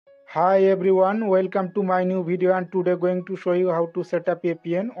Hi everyone, welcome to my new video, and today going to show you how to set up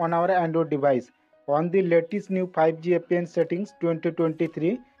APN on our Android device on the latest new 5G APN settings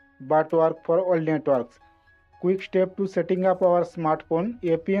 2023 but work for all networks. Quick step to setting up our smartphone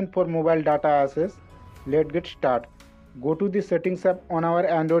APN for mobile data access. Let's get started. Go to the settings app on our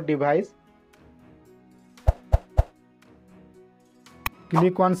Android device.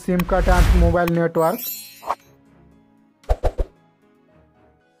 Click on SIM card and mobile network.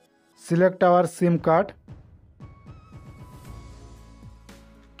 Select our SIM card.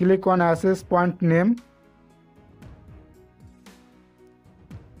 Click on access point name.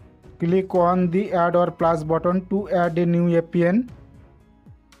 Click on the add or plus button to add a new APN.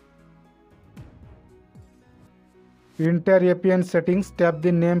 Enter APN settings, tap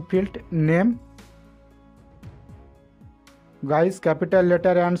the name field name. Guys, capital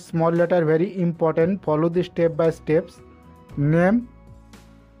letter and small letter very important. Follow the step by steps. Name.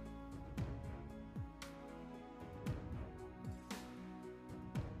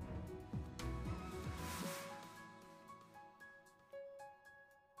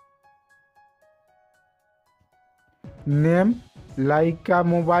 Name Laika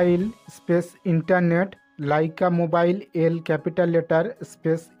Mobile space Internet, Laika Mobile L capital letter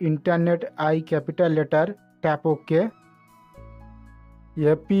space Internet I capital letter, tap OK.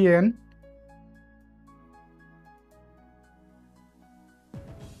 APN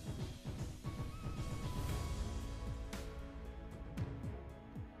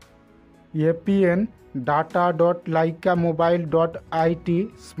APN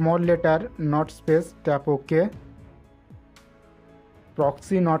data.laicamobile.it small letter not space, tap OK.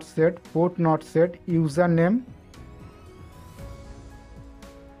 Proxy not set, port not set, username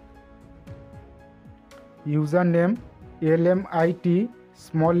LMIT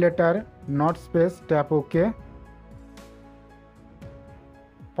small letter not space, tap OK.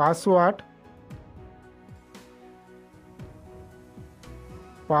 Password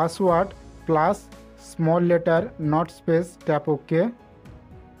plus small letter not space, tap OK.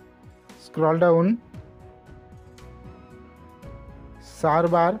 Scroll down.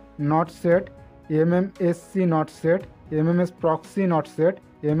 Server not set, MMSC not set, MMS proxy not set,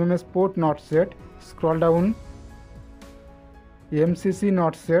 MMS port not set. Scroll down. MCC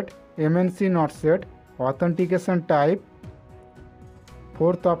not set, MNC not set. Authentication type.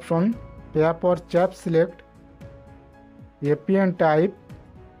 Fourth option, tap or tap select. APN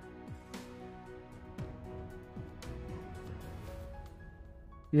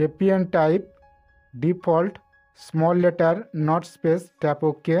type default small letter not space, tap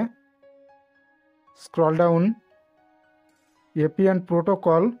OK. Scroll down. APN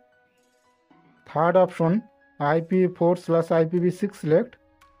protocol. Third option, IP4/IPv6 select.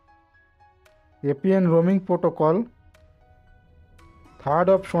 APN roaming protocol. Third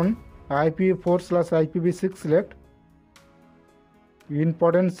option, IP4/IPv6 select.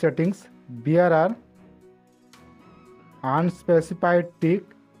 Important settings, BRR, unspecified tick.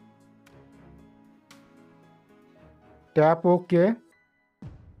 Tap OK.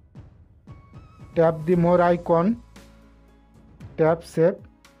 Tap the more icon. Tap save.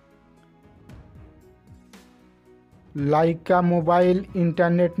 Laika Mobile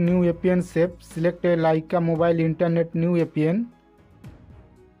Internet new APN save. Select a Laika Mobile Internet new APN.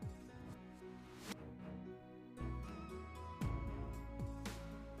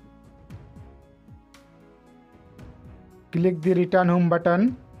 Click the return home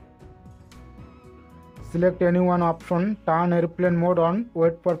button. Select any one option. Turn airplane mode on.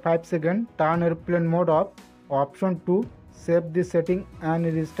 Wait for 5 seconds. Turn airplane mode off. Option 2. Save the setting and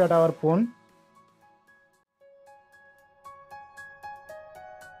restart our phone.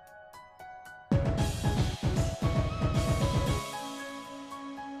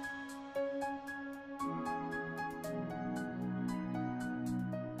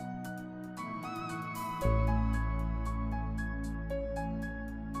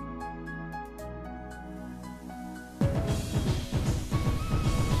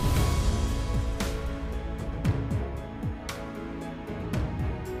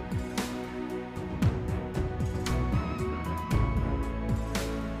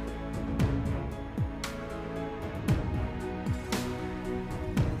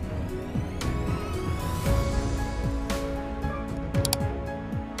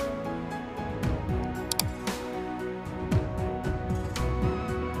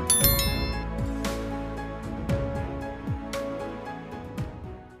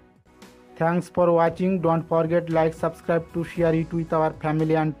 Thanks for watching. Don't forget like, subscribe to share it with our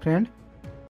family and friends.